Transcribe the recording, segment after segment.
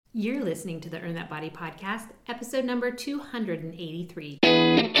You're listening to the Earn That Body podcast, episode number 283.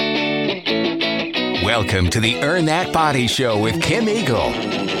 Welcome to the Earn That Body Show with Kim Eagle.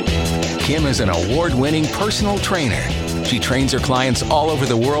 Kim is an award-winning personal trainer. She trains her clients all over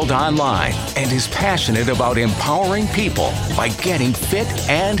the world online and is passionate about empowering people by getting fit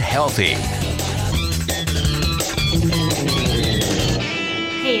and healthy.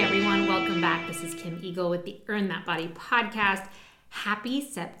 Hey everyone, welcome back. This is Kim Eagle with the Earn That Body podcast. Happy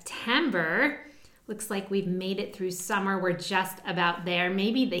September. Looks like we've made it through summer. We're just about there.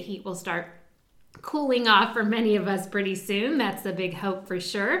 Maybe the heat will start cooling off for many of us pretty soon. That's the big hope for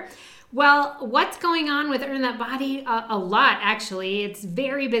sure. Well, what's going on with Earn That Body? A lot, actually. It's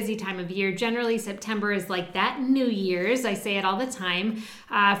very busy time of year. Generally, September is like that New Year's. I say it all the time.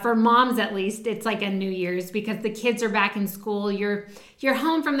 For moms, at least, it's like a New Year's because the kids are back in school. You're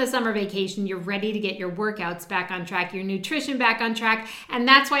home from the summer vacation. You're ready to get your workouts back on track, your nutrition back on track. And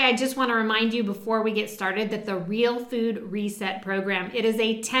that's why I just want to remind you before we get started that the Real Food Reset program, it is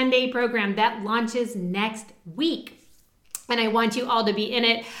a 10-day program that launches next week. And I want you all to be in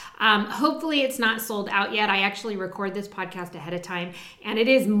it. Hopefully it's not sold out yet. I actually record this podcast ahead of time and it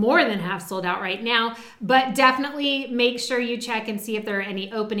is more than half sold out right now, but definitely make sure you check and see if there are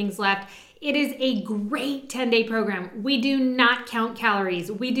any openings left. It is a great 10-day program. We do not count calories.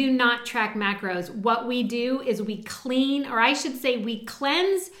 We do not track macros. What we do is we cleanse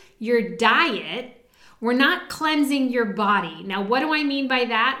your diet. We're not cleansing your body. Now, what do I mean by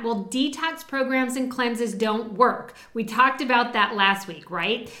that? Well, detox programs and cleanses don't work. We talked about that last week,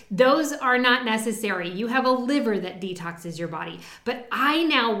 right? Those are not necessary. You have a liver that detoxes your body. But I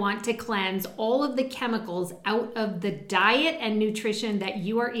now want to cleanse all of the chemicals out of the diet and nutrition that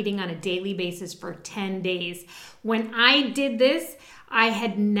you are eating on a daily basis for 10 days. When I did this, I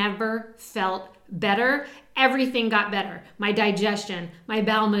had never felt better. Everything got better. My digestion, my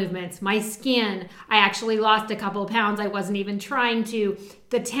bowel movements, my skin. I actually lost a couple of pounds. I wasn't even trying to.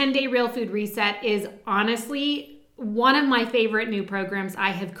 The 10-day Real Food Reset is honestly one of my favorite new programs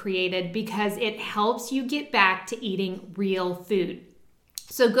I have created because it helps you get back to eating real food.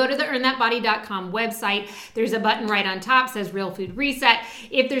 So go to the earnthatbody.com website. There's a button right on top that says Real Food Reset.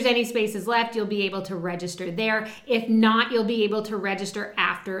 If there's any spaces left, you'll be able to register there. If not, you'll be able to register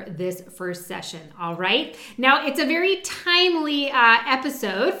after this first session. All right. Now, it's a very timely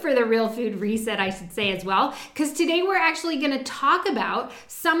episode for the Real Food Reset, I should say as well, because today we're actually going to talk about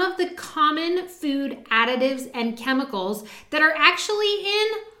some of the common food additives and chemicals that are actually in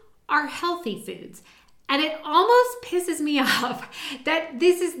our healthy foods. And it almost pisses me off that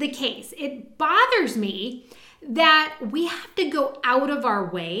this is the case. It bothers me that we have to go out of our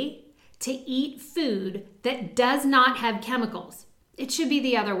way to eat food that does not have chemicals. It should be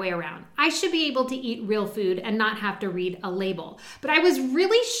the other way around. I should be able to eat real food and not have to read a label. But I was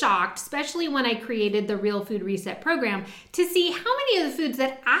really shocked, especially when I created the Real Food Reset program, to see how many of the foods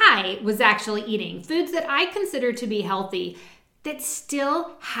that I was actually eating, foods that I consider to be healthy, that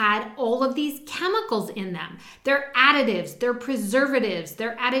still had all of these chemicals in them. They're additives, they're preservatives,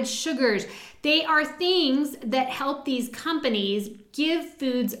 they're added sugars. They are things that help these companies give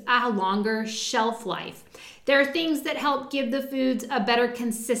foods a longer shelf life. There are things that help give the foods a better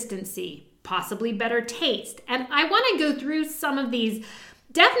consistency, possibly better taste. And I want to go through some of these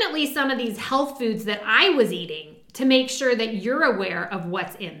health foods that I was eating to make sure that you're aware of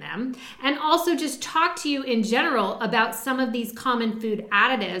what's in them, and also just talk to you in general about some of these common food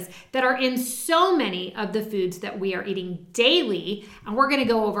additives that are in so many of the foods that we are eating daily, and we're going to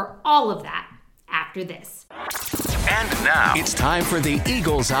go over all of that after this. And now, it's time for the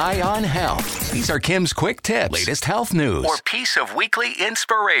Eagle's Eye on Health. These are Kim's quick tips, latest health news, or piece of weekly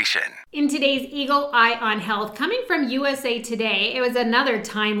inspiration. In today's Eagle Eye on Health, coming from USA Today, it was another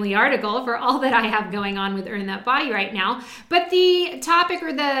timely article for all that I have going on with Earn That Body right now. But the topic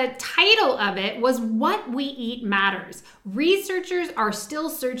or the title of it was What We Eat Matters. Researchers are still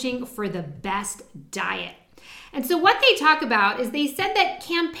searching for the best diet. And so what they talk about is they said that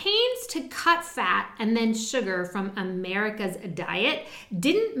campaigns to cut fat and then sugar from America's diet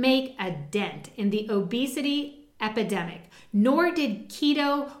didn't make a dent in the obesity epidemic, nor did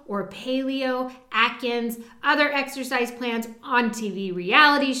keto or paleo, Atkins, other exercise plans on TV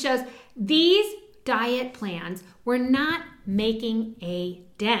reality shows. These diet plans were not making a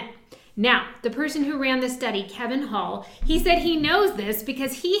dent. Now, the person who ran the study, Kevin Hall, he said he knows this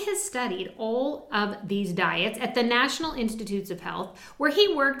because he has studied all of these diets at the National Institutes of Health, where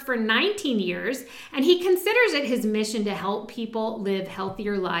he worked for 19 years, and he considers it his mission to help people live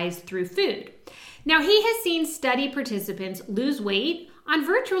healthier lives through food. Now, he has seen study participants lose weight on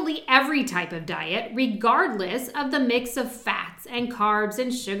virtually every type of diet, regardless of the mix of fats and carbs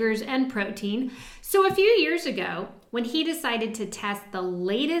and sugars and protein. So a few years ago, when he decided to test the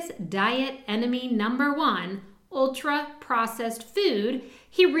latest diet enemy number one, ultra-processed food,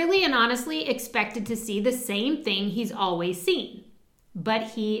 he really and honestly expected to see the same thing he's always seen. But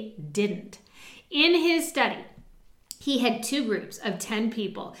he didn't. In his study, he had two groups of 10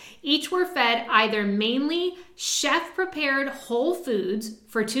 people. Each were fed either mainly chef-prepared whole foods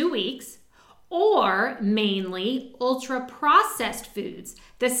for 2 weeks or mainly ultra-processed foods,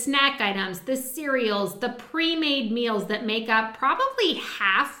 the snack items, the cereals, the pre-made meals that make up probably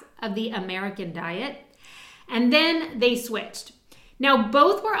half of the American diet. And then they switched. Now,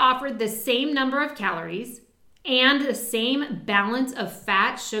 both were offered the same number of calories and the same balance of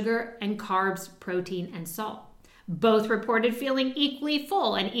fat, sugar, and carbs, protein, and salt. Both reported feeling equally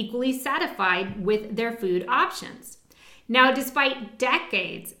full and equally satisfied with their food options. Now, despite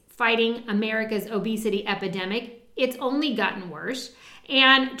decades fighting America's obesity epidemic, it's only gotten worse.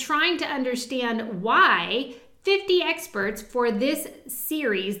 And trying to understand why, 50 experts for this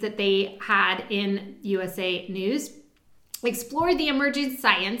series that they had in USA News explored the emerging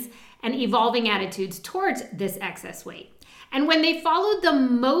science and evolving attitudes towards this excess weight. And when they followed the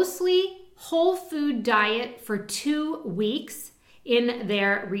mostly whole food diet for 2 weeks in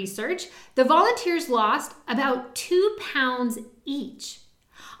their research, the volunteers lost about 2 pounds each.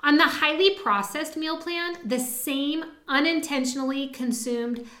 On the highly processed meal plan, the same unintentionally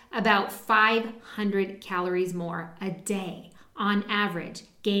consumed about 500 calories more a day on average,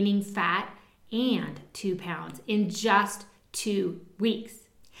 gaining fat and 2 pounds in just 2 weeks.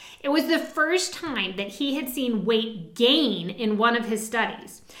 It was the first time that he had seen weight gain in one of his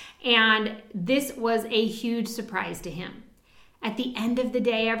studies, and this was a huge surprise to him. At the end of the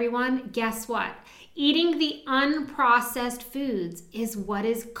day, everyone, guess what? Eating the unprocessed foods is what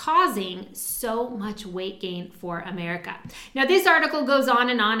is causing so much weight gain for America. Now, this article goes on,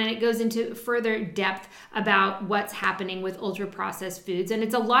 and it goes into further depth about what's happening with ultra-processed foods, and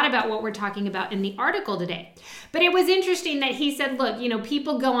it's a lot about what we're talking about in the article today. But it was interesting that he said, look,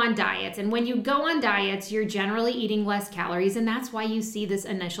 people go on diets, and when you go on diets, you're generally eating less calories, and that's why you see this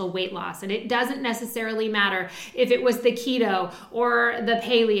initial weight loss. And it doesn't necessarily matter if it was the keto or the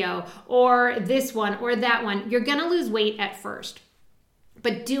paleo or this one or that one, you're going to lose weight at first.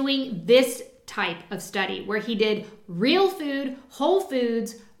 But doing this type of study where he did real food, whole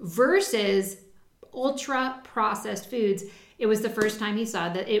foods versus ultra processed foods, it was the first time he saw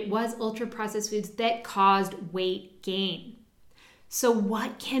that it was ultra processed foods that caused weight gain. So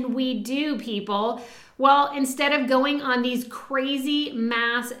what can we do, people? Well, instead of going on these crazy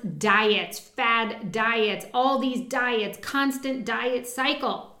mass diets, fad diets, all these diets, constant diet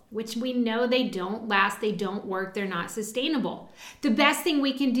cycle, which we know they don't last, they don't work, they're not sustainable. The best thing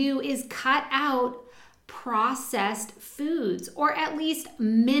we can do is cut out processed foods, or at least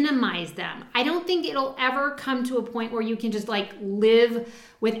minimize them. I don't think it'll ever come to a point where you can just live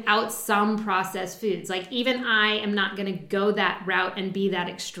without some processed foods. Even I am not going to go that route and be that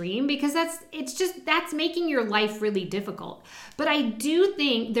extreme, because that's making your life really difficult. But I do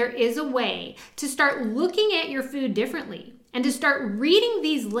think there is a way to start looking at your food differently, and to start reading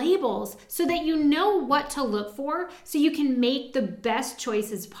these labels so that you know what to look for, so you can make the best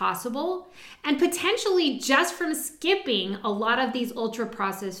choices possible. And potentially, just from skipping a lot of these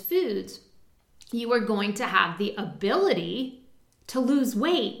ultra-processed foods, you are going to have the ability to lose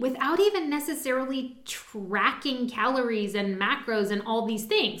weight without even necessarily tracking calories and macros and all these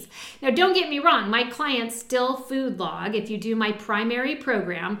things. Now, don't get me wrong, my clients still food log. If you do my primary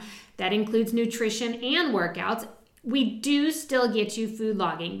program, that includes nutrition and workouts, we do still get you food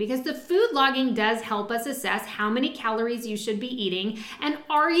logging, because the food logging does help us assess how many calories you should be eating, and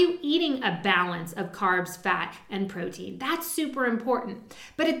are you eating a balance of carbs, fat, and protein. That's super important.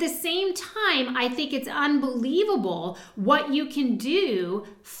 But at the same time, I think it's unbelievable what you can do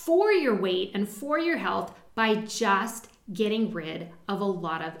for your weight and for your health by just getting rid of a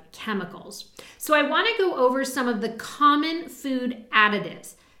lot of chemicals. So I want to go over some of the common food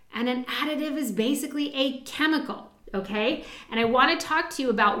additives. And an additive is basically a chemical. Okay? And I want to talk to you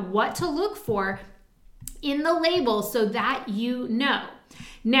about what to look for in the label so that you know.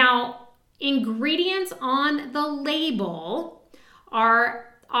 Now, ingredients on the label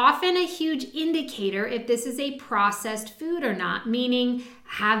are often a huge indicator if this is a processed food or not, meaning,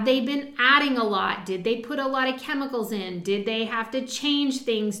 have they been adding a lot? Did they put a lot of chemicals in? Did they have to change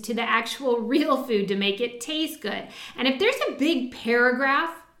things to the actual real food to make it taste good? And if there's a big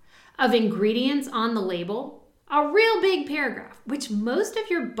paragraph of ingredients on the label, a real big paragraph, which most of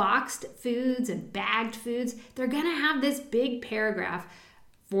your boxed foods and bagged foods, they're going to have this big paragraph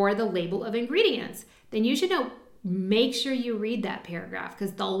for the label of ingredients. Then you should know, make sure you read that paragraph,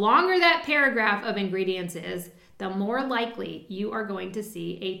 because the longer that paragraph of ingredients is, the more likely you are going to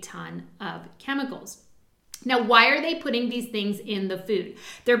see a ton of chemicals. Now, why are they putting these things in the food?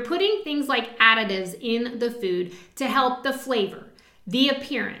 They're putting things like additives in the food to help the flavor, the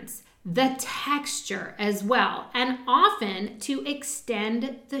appearance, the texture as well, and often to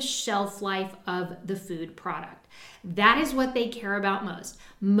extend the shelf life of the food product. That is what they care about most.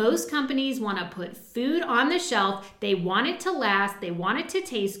 Most companies want to put food on the shelf. They want it to last. They want it to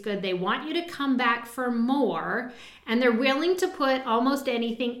taste good. They want you to come back for more. And they're willing to put almost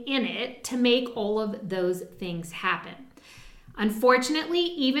anything in it to make all of those things happen. Unfortunately,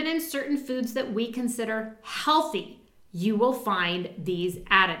 even in certain foods that we consider healthy, you will find these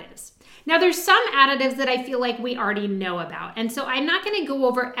additives. Now, there's some additives that I feel like we already know about. And so I'm not going to go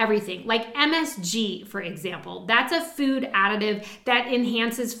over everything. Like MSG, for example. That's a food additive that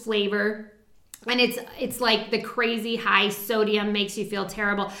enhances flavor. And it's like the crazy high sodium makes you feel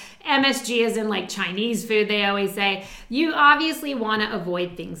terrible. MSG is in like Chinese food, they always say. You obviously want to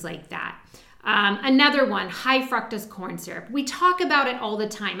avoid things like that. Another one, high fructose corn syrup. We talk about it all the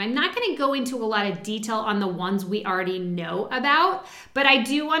time. I'm not going to go into a lot of detail on the ones we already know about, but I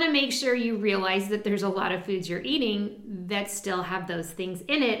do want to make sure you realize that there's a lot of foods you're eating that still have those things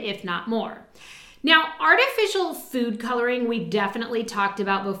in it, if not more. Now, artificial food coloring, we definitely talked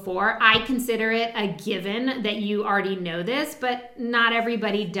about before. I consider it a given that you already know this, but not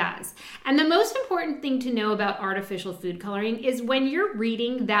everybody does. And the most important thing to know about artificial food coloring is when you're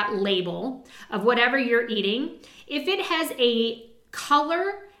reading that label of whatever you're eating, if it has a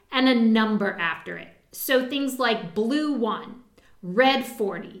color and a number after it. So things like blue 1, red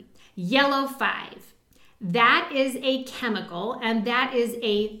 40, yellow 5. That is a chemical, and that is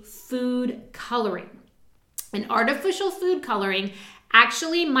a food coloring. An artificial food coloring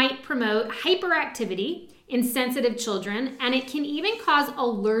actually might promote hyperactivity in sensitive children, and it can even cause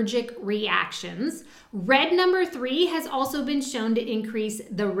allergic reactions. Red number 3 has also been shown to increase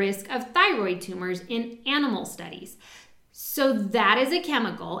the risk of thyroid tumors in animal studies. So that is a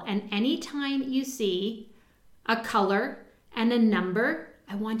chemical, and anytime you see a color and a number,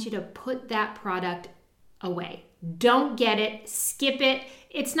 I want you to put that product away. Don't get it, skip it,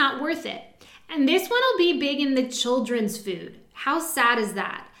 it's not worth it. And this one will be big in the children's food. How sad is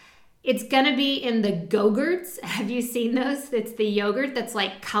that? It's gonna be in the Go-Gurts. Have you seen those? It's the yogurt that's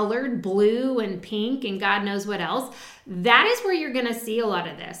like colored blue and pink and God knows what else. That is where you're gonna see a lot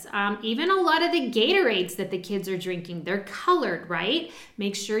of this. Even a lot of the Gatorades that the kids are drinking, they're colored, right?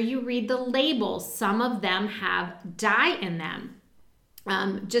 Make sure you read the labels. Some of them have dye in them.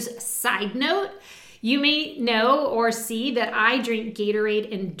 Just a side note, you may know or see that I drink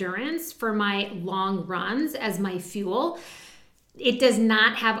Gatorade Endurance for my long runs as my fuel. It does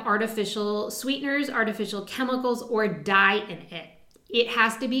not have artificial sweeteners, artificial chemicals, or dye in it. It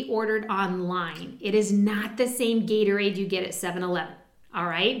has to be ordered online. It is not the same Gatorade you get at 7-Eleven. All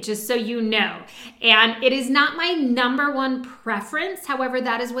right, just so you know. And it is not my number one preference. However,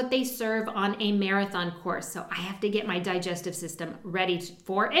 that is what they serve on a marathon course. So I have to get my digestive system ready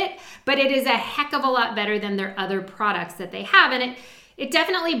for it. But it is a heck of a lot better than their other products that they have. And it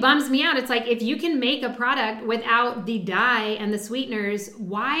definitely bums me out. It's like, if you can make a product without the dye and the sweeteners,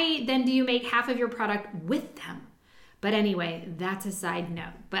 why then do you make half of your product with them? But anyway, that's a side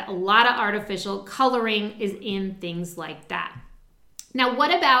note. But a lot of artificial coloring is in things like that. Now,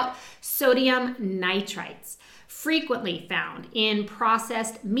 what about sodium nitrites? Frequently found in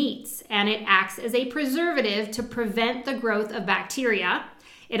processed meats, and it acts as a preservative to prevent the growth of bacteria.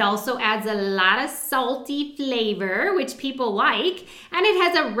 It also adds a lot of salty flavor, which people like, and it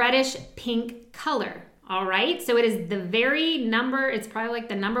has a reddish pink color. All right, so it is it's probably like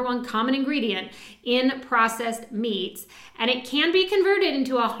the number one common ingredient in processed meats, and it can be converted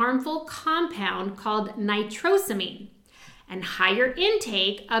into a harmful compound called nitrosamine. And higher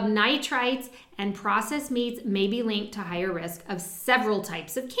intake of nitrites and processed meats may be linked to higher risk of several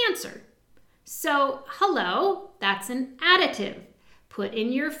types of cancer. So, hello, that's an additive. Put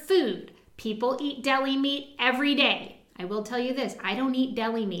in your food. People eat deli meat every day. I will tell you this, I don't eat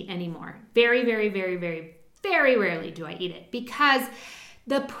deli meat anymore. Very, very, very, very, very rarely do I eat it, because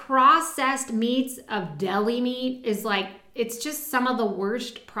the processed meats of deli meat is like, it's just some of the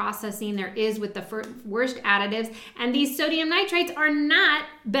worst processing there is with the worst additives. And these sodium nitrites are not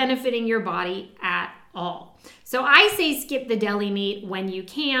benefiting your body at all. So I say skip the deli meat when you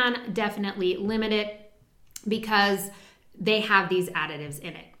can. Definitely limit it because they have these additives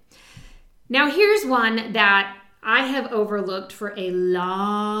in it. Now, here's one that I have overlooked for a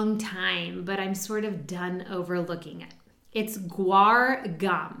long time, but I'm sort of done overlooking it. It's guar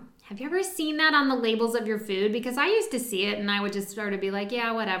gum. Have you ever seen that on the labels of your food? Because I used to see it and I would just sort of be like,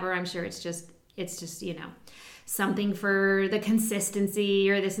 yeah, whatever. I'm sure it's just, something for the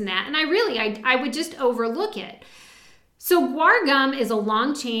consistency or this and that. And I would just overlook it. So guar gum is a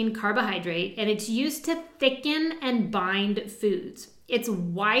long chain carbohydrate and it's used to thicken and bind foods. It's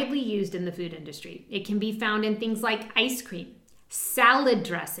widely used in the food industry. It can be found in things like ice cream, salad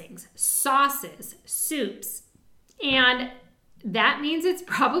dressings, sauces, soups, and that means it's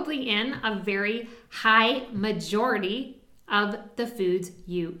probably in a very high majority of the foods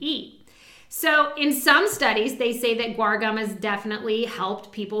you eat. So in some studies, they say that guar gum has definitely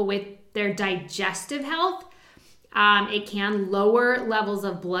helped people with their digestive health. It can lower levels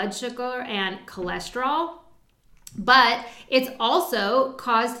of blood sugar and cholesterol. But it's also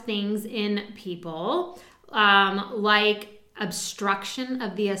caused things in people like obstruction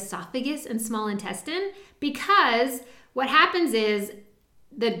of the esophagus and small intestine, because what happens is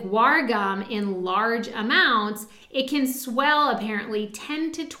the guar gum in large amounts, it can swell apparently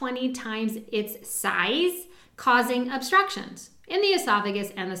 10 to 20 times its size, causing obstructions in the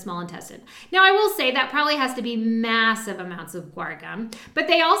esophagus and the small intestine. Now, I will say that probably has to be massive amounts of guar gum, but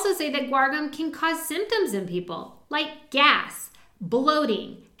they also say that guar gum can cause symptoms in people like gas,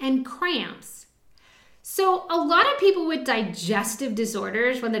 bloating, and cramps. So a lot of people with digestive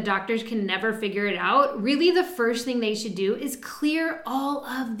disorders, when the doctors can never figure it out, really the first thing they should do is clear all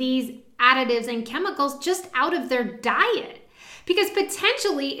of these additives and chemicals just out of their diet, because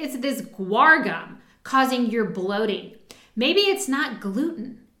potentially it's this guar gum causing your bloating. Maybe it's not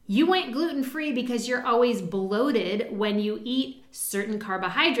gluten. You went gluten-free because you're always bloated when you eat certain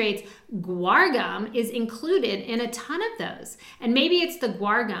carbohydrates. Guar gum is included in a ton of those. And maybe it's the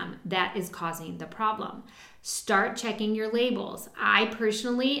guar gum that is causing the problem. Start checking your labels. I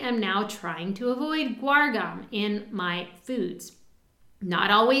personally am now trying to avoid guar gum in my foods.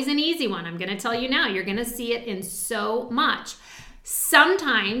 Not always an easy one. I'm going to tell you now, you're going to see it in so much.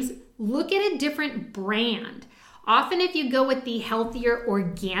 Sometimes look at a different brand. Often if you go with the healthier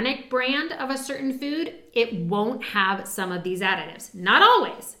organic brand of a certain food, it won't have some of these additives. Not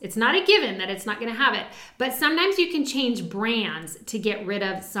always. It's not a given that it's not going to have it. But sometimes you can change brands to get rid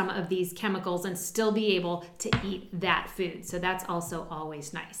of some of these chemicals and still be able to eat that food. So that's also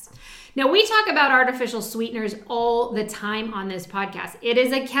always nice. Now, we talk about artificial sweeteners all the time on this podcast. It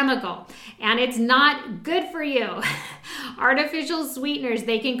is a chemical and it's not good for you. Artificial sweeteners,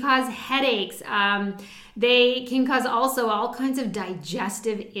 they can cause headaches. They can cause also all kinds of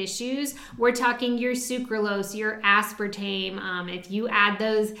digestive issues. We're talking your sucralose, your aspartame. If you add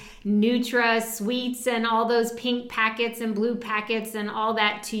those Nutra sweets and all those pink packets and blue packets and all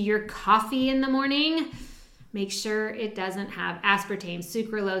that to your coffee in the morning, make sure it doesn't have aspartame,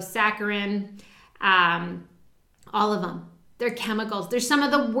 sucralose, saccharin, all of them. They're chemicals. They're some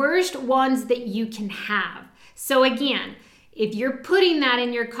of the worst ones that you can have. So again, if you're putting that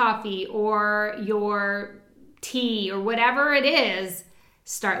in your coffee or your tea or whatever it is,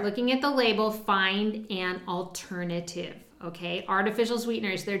 start looking at the label, find an alternative, okay? Artificial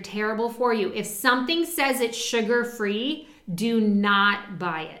sweeteners, they're terrible for you. If something says it's sugar-free, do not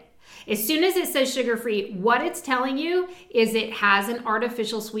buy it. As soon as it says sugar-free, what it's telling you is it has an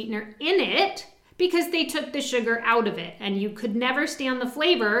artificial sweetener in it because they took the sugar out of it and you could never stand the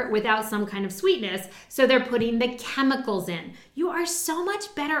flavor without some kind of sweetness. So they're putting the chemicals in. You are so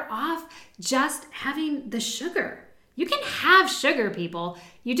much better off just having the sugar. You can have sugar, people.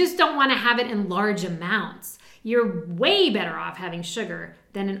 You just don't want to have it in large amounts. You're way better off having sugar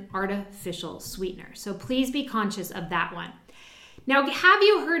than an artificial sweetener. So please be conscious of that one. Now, have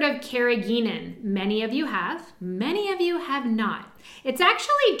you heard of carrageenan? Many of you have. Many of you have not. It's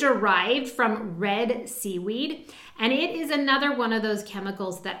actually derived from red seaweed, and it is another one of those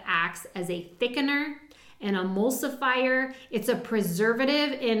chemicals that acts as a thickener, an emulsifier. It's a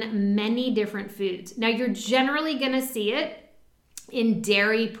preservative in many different foods. Now, you're generally going to see it in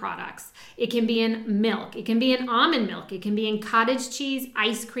dairy products. It can be in milk. It can be in almond milk. It can be in cottage cheese,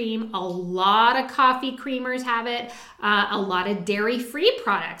 ice cream. A lot of coffee creamers have it. A lot of dairy-free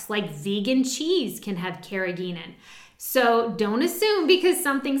products like vegan cheese can have carrageenan. So don't assume because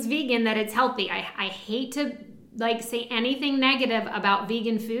something's vegan that it's healthy. I hate to say anything negative about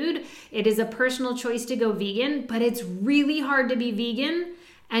vegan food. It is a personal choice to go vegan, but it's really hard to be vegan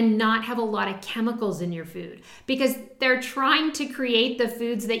and not have a lot of chemicals in your food because they're trying to create the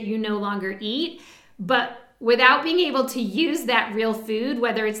foods that you no longer eat, but without being able to use that real food,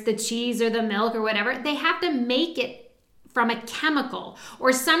 whether it's the cheese or the milk or whatever, they have to make it from a chemical.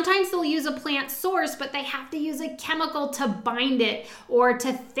 Or sometimes they'll use a plant source, but they have to use a chemical to bind it or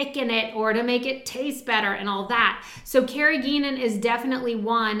to thicken it or to make it taste better and all that. So carrageenan is definitely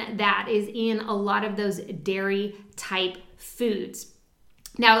one that is in a lot of those dairy type foods.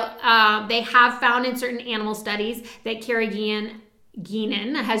 Now, they have found in certain animal studies that carrageenan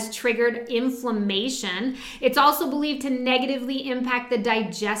has triggered inflammation. It's also believed to negatively impact the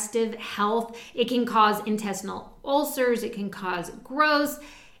digestive health. It can cause intestinal ulcers. It can cause growth.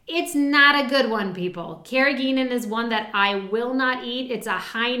 It's not a good one, people. Carrageenan is one that I will not eat. It's a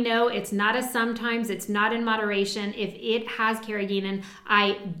high no. It's not a sometimes. It's not in moderation. If it has carrageenan,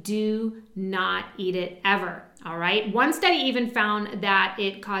 I do not eat it ever. All right. One study even found that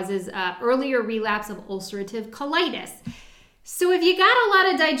it causes earlier relapse of ulcerative colitis. So if you got a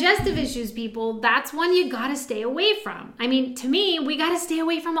lot of digestive issues, people, that's one you got to stay away from. I mean, to me, we got to stay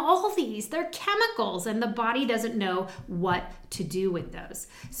away from all these. They're chemicals and the body doesn't know what to do with those.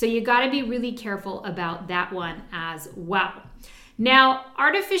 So you got to be really careful about that one as well. Now,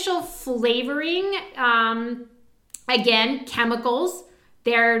 artificial flavoring, again, chemicals,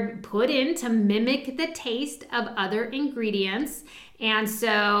 they're put in to mimic the taste of other ingredients. And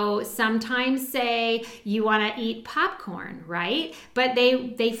so sometimes say you want to eat popcorn, right? But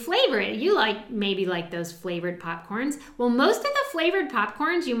they flavor it. You maybe like those flavored popcorns. Well, most of the flavored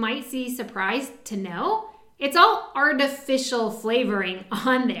popcorns, you might be surprised to know, it's all artificial flavoring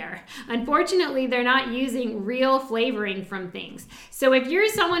on there. Unfortunately, they're not using real flavoring from things. So if you're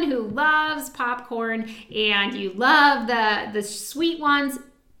someone who loves popcorn and you love the sweet ones,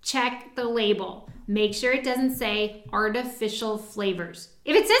 check the label. Make sure it doesn't say artificial flavors.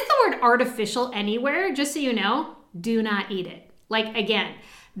 If it says the word artificial anywhere, just so you know, do not eat it. Like, again,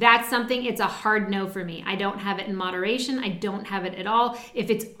 that's something, it's a hard no for me. I don't have it in moderation. I don't have it at all. If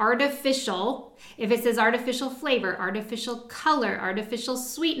it's artificial, if it says artificial flavor, artificial color, artificial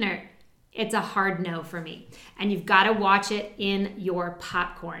sweetener, it's a hard no for me. And you've got to watch it in your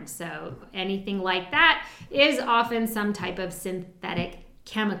popcorn. So anything like that is often some type of synthetic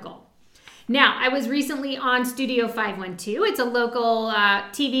chemical. Now, I was recently on Studio 512. It's a local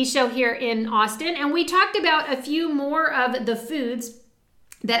TV show here in Austin, and we talked about a few more of the foods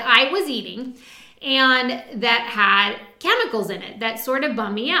that I was eating and that had chemicals in it that sort of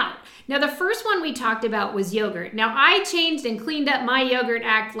bummed me out. Now, the first one we talked about was yogurt. Now, I changed and cleaned up my yogurt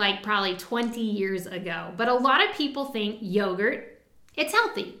act like probably 20 years ago, but a lot of people think yogurt, it's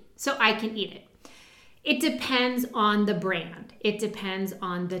healthy, so I can eat it. It depends on the brand. It depends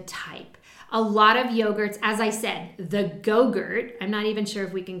on the type. A lot of yogurts, as I said, the Go-Gurt, I'm not even sure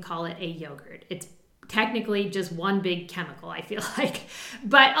if we can call it a yogurt. It's technically just one big chemical, I feel like.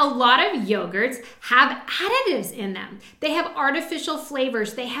 But a lot of yogurts have additives in them. They have artificial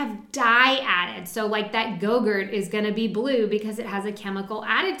flavors. They have dye added. So like that Go-Gurt is going to be blue because it has a chemical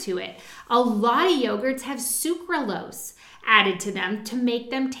added to it. A lot of yogurts have sucralose added to them to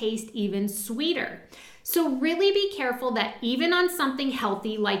make them taste even sweeter. So really be careful that even on something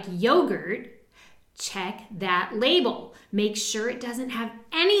healthy like yogurt, check that label. Make sure it doesn't have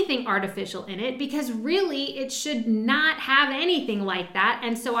anything artificial in it because really it should not have anything like that.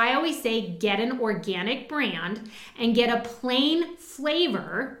 And so I always say get an organic brand and get a plain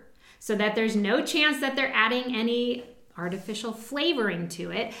flavor so that there's no chance that they're adding any artificial flavoring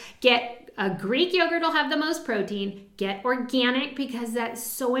to it. Get a Greek yogurt will have the most protein. Get organic because that's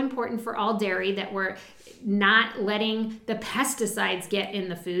so important for all dairy that we're not letting the pesticides get in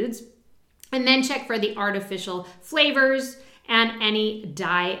the foods. And then check for the artificial flavors and any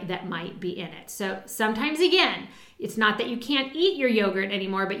dye that might be in it. So sometimes, again, it's not that you can't eat your yogurt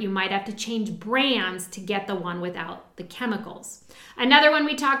anymore, but you might have to change brands to get the one without the chemicals. Another one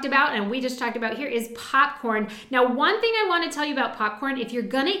we talked about, and we just talked about here, is popcorn. Now, one thing I want to tell you about popcorn, if you're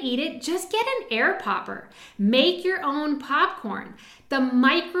going to eat it, just get an air popper. Make your own popcorn. The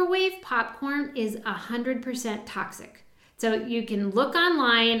microwave popcorn is 100% toxic. So you can look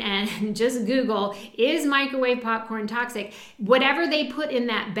online and just Google, is microwave popcorn toxic? Whatever they put in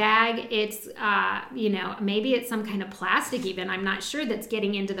that bag, it's, maybe it's some kind of plastic even, I'm not sure, that's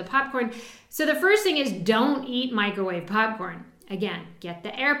getting into the popcorn. So the first thing is don't eat microwave popcorn. Again, get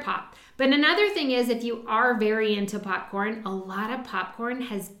the air pop. But another thing is if you are very into popcorn, a lot of popcorn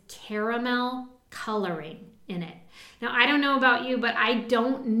has caramel coloring in it. Now, I don't know about you, but I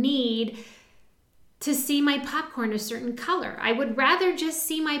don't need to see my popcorn a certain color. I would rather just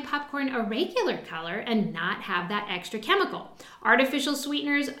see my popcorn a regular color and not have that extra chemical. Artificial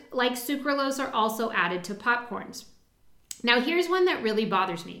sweeteners like sucralose are also added to popcorns. Now, here's one that really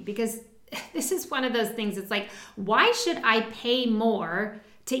bothers me because this is one of those things. It's like, why should I pay more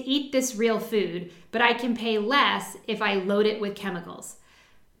to eat this real food, but I can pay less if I load it with chemicals.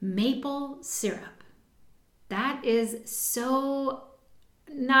 Maple syrup. That is so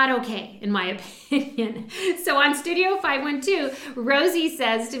not okay, in my opinion. So on Studio 512, Rosie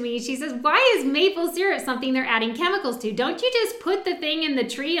says to me, she says, why is maple syrup something they're adding chemicals to? Don't you just put the thing in the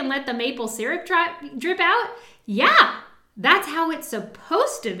tree and let the maple syrup drip out? Yeah, that's how it's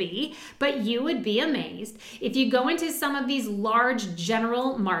supposed to be, but you would be amazed if you go into some of these large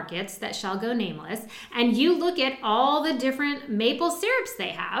general markets that shall go nameless and you look at all the different maple syrups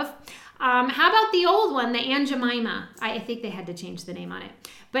they have. How about the old one, the Aunt Jemima? I think they had to change the name on it.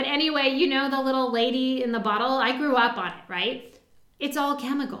 But anyway, you know the little lady in the bottle? I grew up on it, right? It's all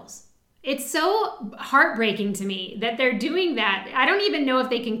chemicals. It's so heartbreaking to me that they're doing that. I don't even know if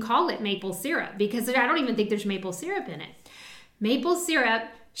they can call it maple syrup because I don't even think there's maple syrup in it. Maple syrup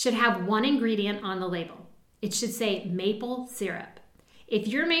should have one ingredient on the label. It should say maple syrup. If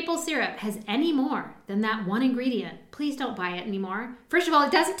your maple syrup has any more than that one ingredient, please don't buy it anymore. First of all,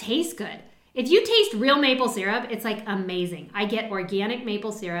 it doesn't taste good. If you taste real maple syrup, it's like amazing. I get organic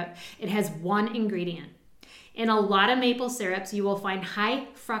maple syrup. It has one ingredient. In a lot of maple syrups, you will find high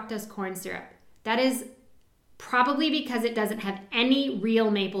fructose corn syrup. That is probably because it doesn't have any real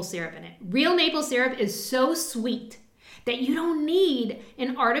maple syrup in it. Real maple syrup is so sweet that you don't need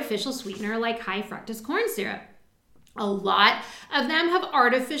an artificial sweetener like high fructose corn syrup. A lot of them have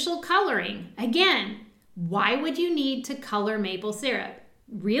artificial coloring. Again, why would you need to color maple syrup?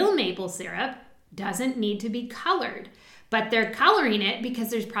 Real maple syrup doesn't need to be colored, but they're coloring it because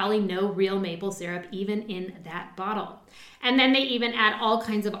there's probably no real maple syrup even in that bottle. And then they even add all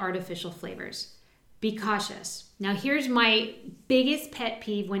kinds of artificial flavors. Be cautious. Now here's my biggest pet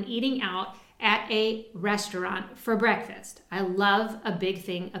peeve when eating out at a restaurant for breakfast. I love a big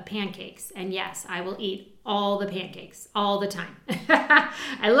thing of pancakes. And yes, I will eat all the pancakes all the time.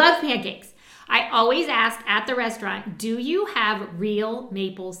 I love pancakes. I always ask at the restaurant, do you have real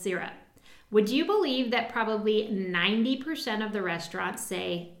maple syrup? Would you believe that probably 90% of the restaurants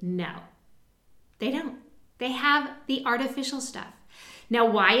say no? They don't. They have the artificial stuff. Now,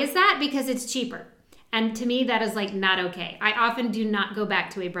 why is that? Because it's cheaper. And to me, that is like not okay. I often do not go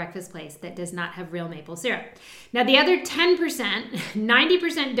back to a breakfast place that does not have real maple syrup. Now, the other 10%,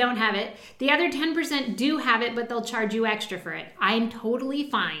 90% don't have it. The other 10% do have it, but they'll charge you extra for it. I'm totally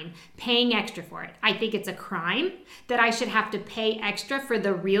fine paying extra for it. I think it's a crime that I should have to pay extra for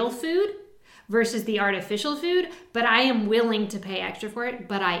the real food versus the artificial food, but I am willing to pay extra for it,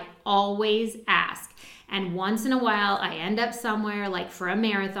 but I always ask. And once in a while, I end up somewhere like for a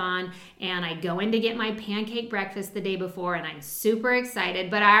marathon and I go in to get my pancake breakfast the day before and I'm super excited,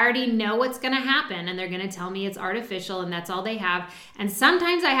 but I already know what's going to happen and they're going to tell me it's artificial and that's all they have. And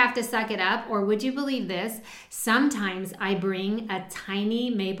sometimes I have to suck it up, or would you believe this? Sometimes I bring a tiny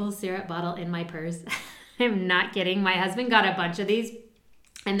maple syrup bottle in my purse. I'm not kidding. My husband got a bunch of these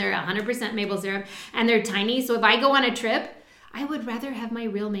and they're 100% maple syrup and they're tiny. So if I go on a trip, I would rather have my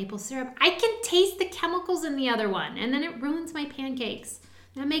real maple syrup. I can taste the chemicals in the other one, and then it ruins my pancakes.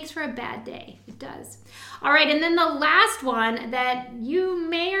 That makes for a bad day. It does. All right, and then the last one that you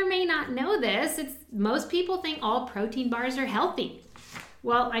may or may not know this, it's most people think all protein bars are healthy.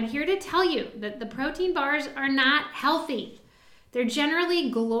 Well, I'm here to tell you that the protein bars are not healthy. They're generally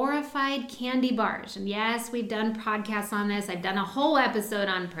glorified candy bars. And yes, we've done podcasts on this. I've done a whole episode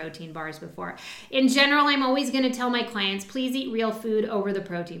on protein bars before. In general, I'm always going to tell my clients, please eat real food over the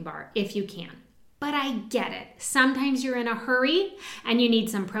protein bar if you can. But I get it. Sometimes you're in a hurry and you need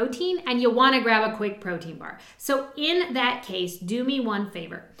some protein and you want to grab a quick protein bar. So in that case, do me one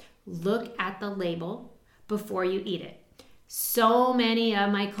favor. Look at the label before you eat it. So many of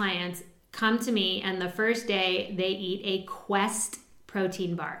my clients come to me and the first day they eat a Quest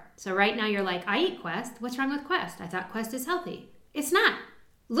protein bar. So right now you're like, I eat Quest. What's wrong with Quest? I thought Quest is healthy. It's not.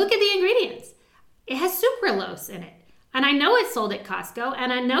 Look at the ingredients. It has sucralose in it. And I know it's sold at Costco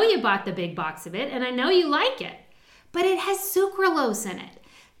and I know you bought the big box of it and I know you like it, but it has sucralose in it.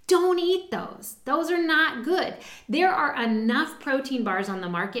 Don't eat those. Those are not good. There are enough protein bars on the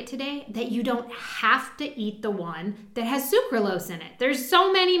market today that you don't have to eat the one that has sucralose in it. There's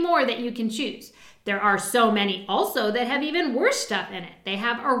so many more that you can choose. There are so many also that have even worse stuff in it. They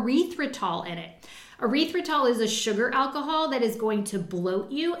have erythritol in it. Erythritol is a sugar alcohol that is going to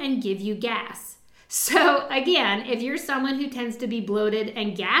bloat you and give you gas. So again, if you're someone who tends to be bloated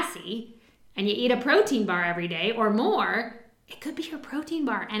and gassy and you eat a protein bar every day or more, it could be your protein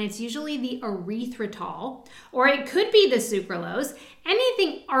bar, and it's usually the erythritol, or it could be the sucralose.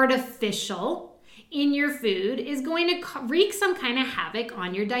 Anything artificial in your food is going to wreak some kind of havoc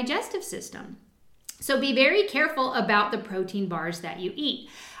on your digestive system. So be very careful about the protein bars that you eat.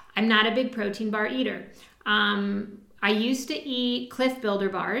 I'm not a big protein bar eater. I used to eat Cliff Builder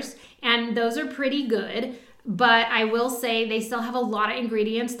bars, and those are pretty good. But I will say they still have a lot of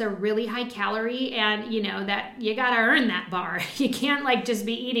ingredients. They're really high calorie, and that you got to earn that bar. You can't just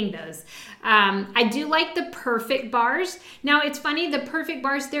be eating those. I do like the Perfect bars. Now it's funny, the Perfect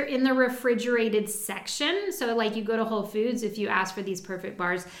bars, they're in the refrigerated section. So you go to Whole Foods, if you ask for these Perfect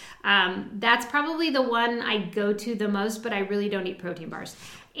bars, that's probably the one I go to the most, but I really don't eat protein bars.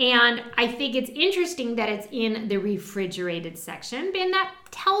 And I think it's interesting that it's in the refrigerated section, and that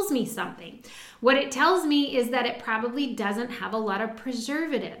tells me something. What it tells me is that it probably doesn't have a lot of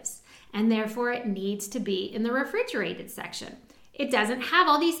preservatives, and therefore it needs to be in the refrigerated section. It doesn't have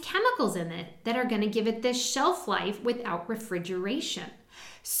all these chemicals in it that are going to give it this shelf life without refrigeration.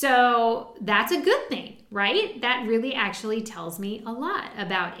 So that's a good thing, right? That really actually tells me a lot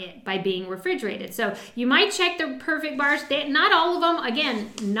about it by being refrigerated. So you might check the Perfect bars. Not all of them,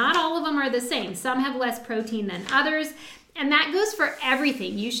 again, not all of them are the same. Some have less protein than others. And that goes for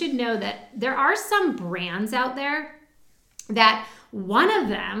everything. You should know that there are some brands out there that one of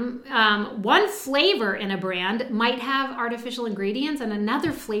them, one flavor in a brand might have artificial ingredients and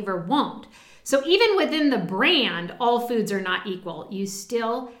another flavor won't. So even within the brand, all foods are not equal. You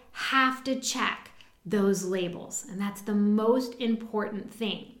still have to check those labels, and that's the most important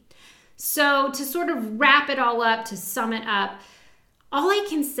thing. So to sort of wrap it all up, to sum it up, all I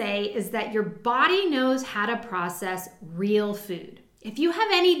can say is that your body knows how to process real food. If you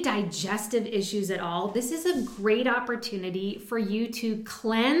have any digestive issues at all, this is a great opportunity for you to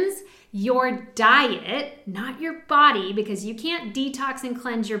cleanse your diet, not your body, because you can't detox and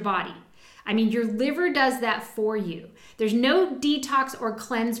cleanse your body. I mean, your liver does that for you. There's no detox or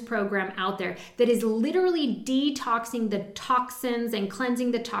cleanse program out there that is literally detoxing the toxins and cleansing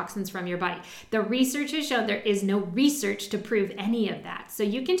the toxins from your body. The research has shown there is no research to prove any of that. So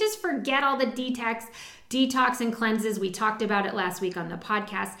you can just forget all the detox and cleanses. We talked about it last week on the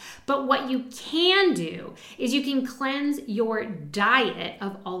podcast. But what you can do is you can cleanse your diet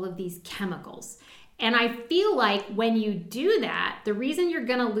of all of these chemicals. And I feel like when you do that, the reason you're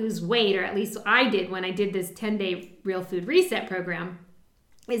going to lose weight, or at least I did when I did this 10-day Real Food Reset program,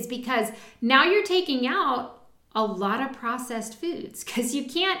 is because now you're taking out a lot of processed foods, because you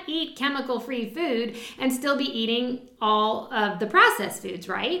can't eat chemical-free food and still be eating all of the processed foods,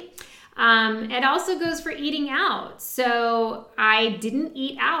 right? It also goes for eating out. So I didn't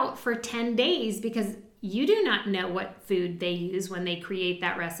eat out for 10 days because you do not know what food they use when they create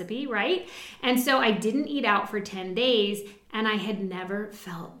that recipe, right? And so I didn't eat out for 10 days, and I had never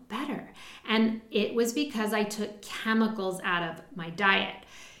felt better. And it was because I took chemicals out of my diet.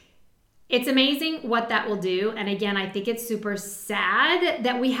 It's amazing what that will do. And again, I think it's super sad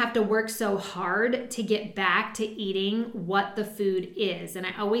that we have to work so hard to get back to eating what the food is. And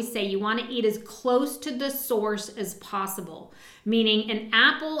I always say you want to eat as close to the source as possible, meaning an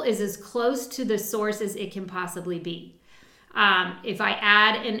apple is as close to the source as it can possibly be. If I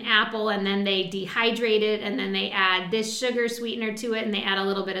add an apple and then they dehydrate it and then they add this sugar sweetener to it and they add a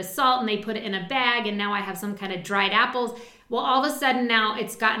little bit of salt and they put it in a bag and now I have some kind of dried apples, well, all of a sudden now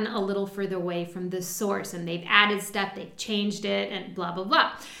it's gotten a little further away from the source and they've added stuff, they've changed it and blah, blah,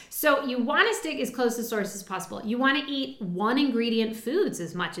 blah. So you want to stick as close to the source as possible. You want to eat one ingredient foods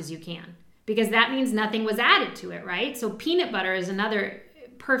as much as you can, because that means nothing was added to it, right? So peanut butter is another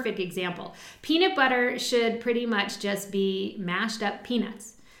perfect example. Peanut butter should pretty much just be mashed up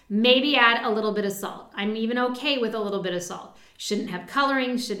peanuts. Maybe add a little bit of salt. I'm even okay with a little bit of salt. Shouldn't have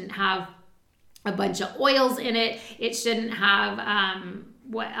coloring, shouldn't have a bunch of oils in it. It shouldn't have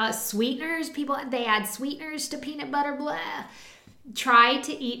sweeteners. People, they add sweeteners to peanut butter, blah. Try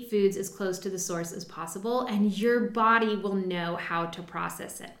to eat foods as close to the source as possible, and your body will know how to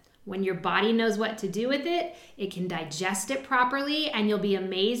process it. When your body knows what to do with it, it can digest it properly, and you'll be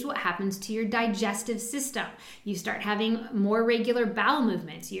amazed what happens to your digestive system. You start having more regular bowel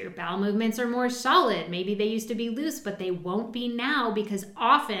movements. Your bowel movements are more solid. Maybe they used to be loose, but they won't be now because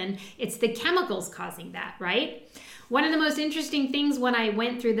often it's the chemicals causing that, right? One of the most interesting things when I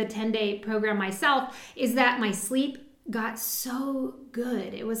went through the 10-day program myself is that my sleep got so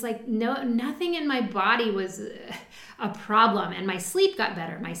good. It was like nothing in my body was a problem, and my sleep got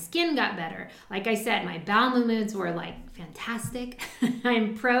better. My skin got better. Like I said, my bowel movements were like fantastic.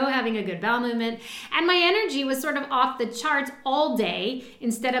 I'm pro having a good bowel movement, and my energy was sort of off the charts all day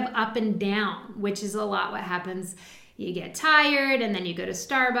instead of up and down, which is a lot what happens. You get tired, and then you go to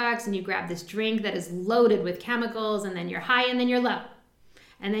Starbucks and you grab this drink that is loaded with chemicals, and then you're high and then you're low.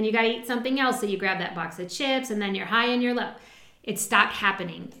 And then you got to eat something else. So you grab that box of chips and then you're high and you're low. It stopped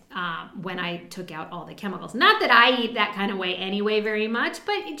happening when I took out all the chemicals. Not that I eat that kind of way anyway very much,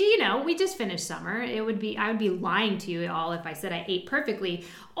 but we just finished summer. I would be lying to you all if I said I ate perfectly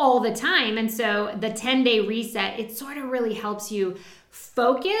all the time. And so the 10-day reset, it sort of really helps you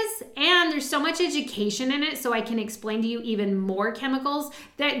focus, and there's so much education in it, so I can explain to you even more chemicals.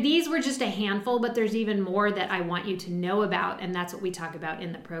 That these were just a handful, but there's even more that I want you to know about, and that's what we talk about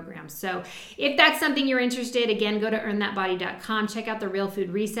in the program. So if that's something you're interested, again, go to earnthatbody.com, check out the Real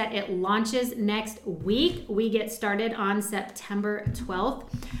Food Reset. It launches next week. We get started on September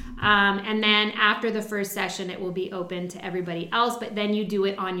 12th. And then after the first session, it will be open to everybody else, but then you do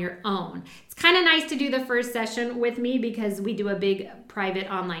it on your own. It's kind of nice to do the first session with me because we do a big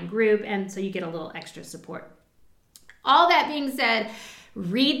private online group, and so you get a little extra support. All that being said,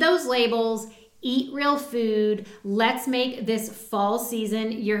 read those labels, eat real food. Let's make this fall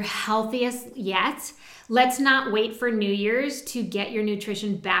season your healthiest yet. Let's not wait for New Year's to get your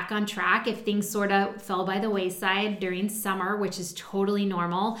nutrition back on track if things sort of fell by the wayside during summer, which is totally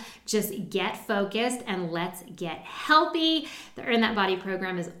normal. Just get focused and let's get healthy. The Earn That Body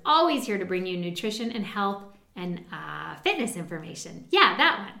program is always here to bring you nutrition and health and fitness information. Yeah,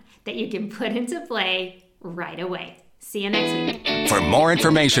 that one that you can put into play right away. See you next week. For more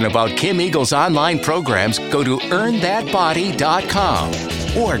information about Kim Eagle's online programs, go to earnthatbody.com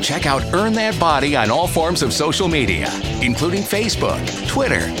or check out Earn That Body on all forms of social media, including Facebook,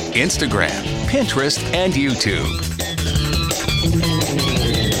 Twitter, Instagram, Pinterest, and YouTube.